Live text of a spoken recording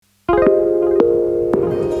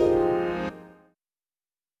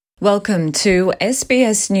Welcome to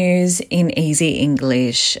SBS News in Easy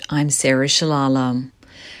English. I'm Sarah Shalala.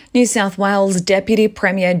 New South Wales Deputy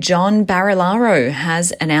Premier John Barilaro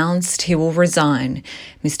has announced he will resign.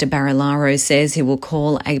 Mr Barilaro says he will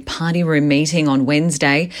call a party room meeting on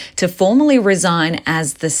Wednesday to formally resign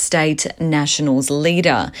as the state Nationals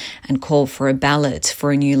leader and call for a ballot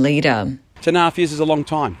for a new leader. 10.5 years is a long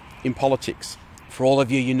time in politics. For all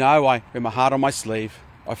of you, you know I wear my heart on my sleeve.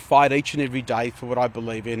 I fight each and every day for what I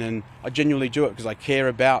believe in, and I genuinely do it because I care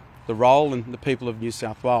about the role and the people of New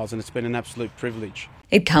South Wales, and it's been an absolute privilege.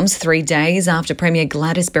 It comes 3 days after Premier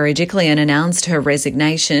Gladys Berejiklian announced her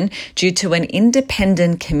resignation due to an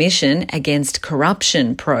independent commission against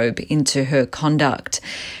corruption probe into her conduct.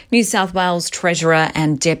 New South Wales Treasurer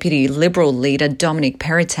and Deputy Liberal leader Dominic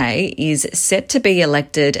Perrottet is set to be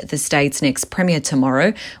elected the state's next Premier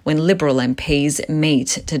tomorrow when Liberal MPs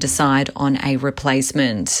meet to decide on a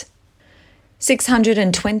replacement.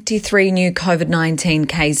 623 new COVID-19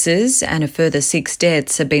 cases and a further 6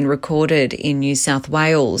 deaths have been recorded in New South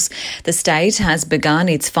Wales. The state has begun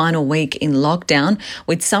its final week in lockdown,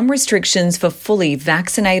 with some restrictions for fully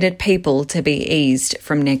vaccinated people to be eased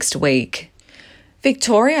from next week.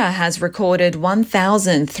 Victoria has recorded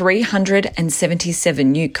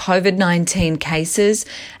 1,377 new COVID-19 cases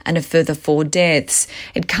and a further 4 deaths.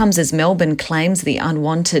 It comes as Melbourne claims the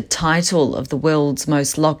unwanted title of the world's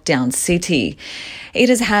most locked-down city. It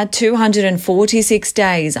has had 246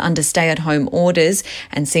 days under stay-at-home orders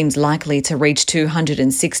and seems likely to reach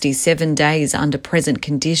 267 days under present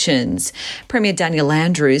conditions. Premier Daniel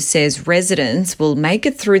Andrews says residents will make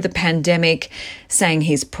it through the pandemic, saying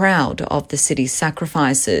he's proud of the city's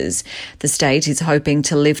sacrifices. The state is hoping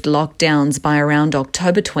to lift lockdowns by around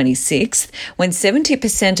October 26th, when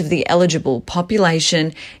 70% of the eligible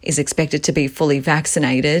population is expected to be fully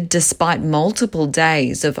vaccinated, despite multiple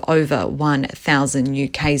days of over 1,000 new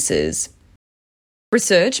cases.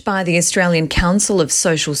 Research by the Australian Council of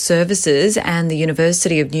Social Services and the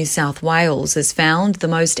University of New South Wales has found the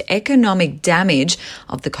most economic damage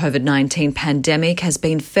of the COVID-19 pandemic has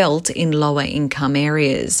been felt in lower income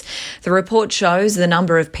areas. The report shows the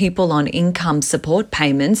number of people on income support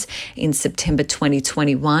payments in September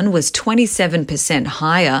 2021 was 27%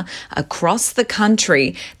 higher across the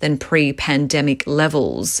country than pre-pandemic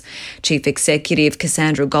levels. Chief Executive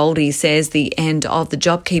Cassandra Goldie says the end of the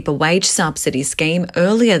JobKeeper wage subsidy scheme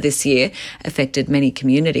earlier this year affected many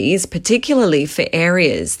communities, particularly for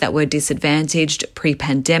areas that were disadvantaged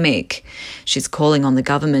pre-pandemic. She's calling on the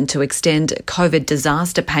government to extend COVID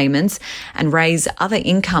disaster payments and raise other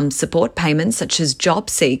income support payments such as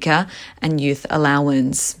JobSeeker and Youth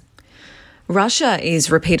Allowance. Russia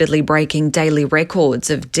is repeatedly breaking daily records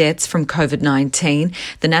of deaths from COVID-19.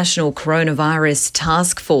 The National Coronavirus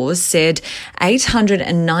Task Force said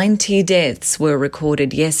 890 deaths were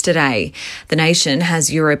recorded yesterday. The nation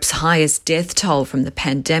has Europe's highest death toll from the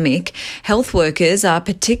pandemic. Health workers are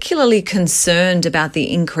particularly concerned about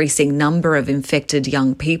the increasing number of infected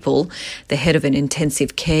young people. The head of an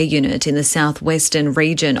intensive care unit in the southwestern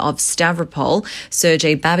region of Stavropol,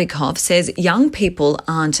 Sergei Babikov, says young people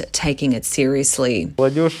aren't taking it seriously. Young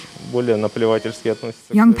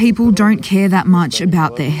people don't care that much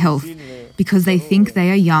about their health because they think they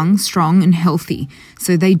are young, strong and healthy,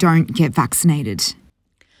 so they don't get vaccinated.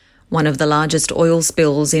 One of the largest oil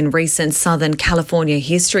spills in recent Southern California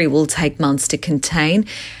history will take months to contain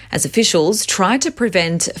as officials try to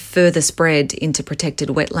prevent further spread into protected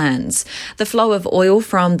wetlands. The flow of oil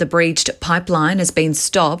from the breached pipeline has been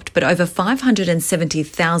stopped, but over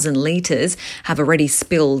 570,000 litres have already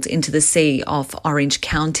spilled into the sea off Orange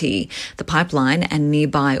County. The pipeline and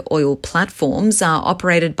nearby oil platforms are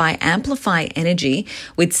operated by Amplify Energy,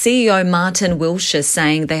 with CEO Martin Wilshire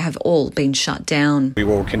saying they have all been shut down. We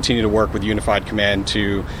will continue to work with Unified Command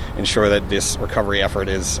to ensure that this recovery effort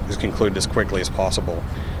is concluded as quickly as possible.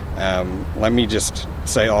 Let me just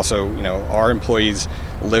say also, our employees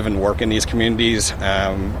live and work in these communities,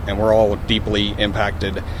 and we're all deeply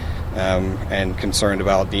impacted and concerned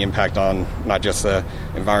about the impact on not just the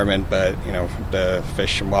environment, but, the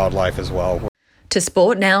fish and wildlife as well. To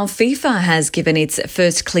sport now, FIFA has given its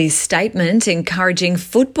first clear statement encouraging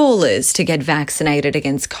footballers to get vaccinated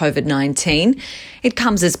against COVID-19. It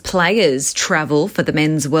comes as players travel for the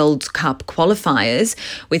Men's World Cup qualifiers,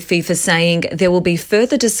 with FIFA saying there will be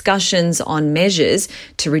further discussions on measures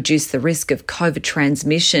to reduce the risk of COVID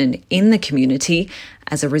transmission in the community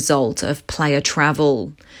as a result of player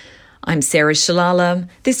travel. I'm Sarah Shalala.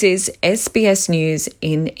 This is SBS News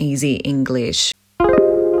in Easy English.